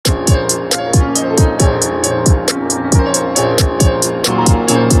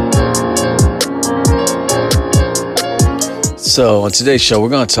So on today's show, we're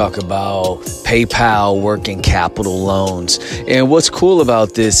going to talk about PayPal working capital loans. And what's cool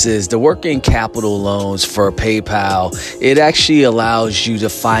about this is the working capital loans for PayPal, it actually allows you to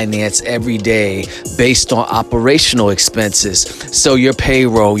finance every day based on operational expenses. So your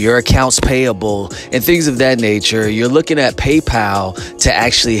payroll, your accounts payable, and things of that nature, you're looking at PayPal to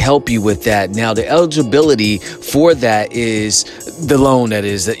actually help you with that. Now, the eligibility for that is the loan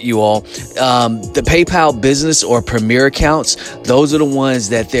that you all, the PayPal business or premier accounts, those are the ones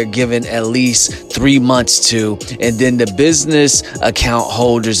that they're given at least 3 months to. And then the business account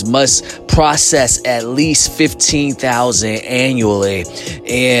holders must process at least 15,000 annually.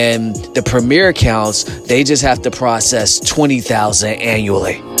 And the premier accounts, they just have to process 20,000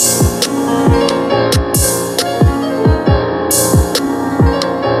 annually.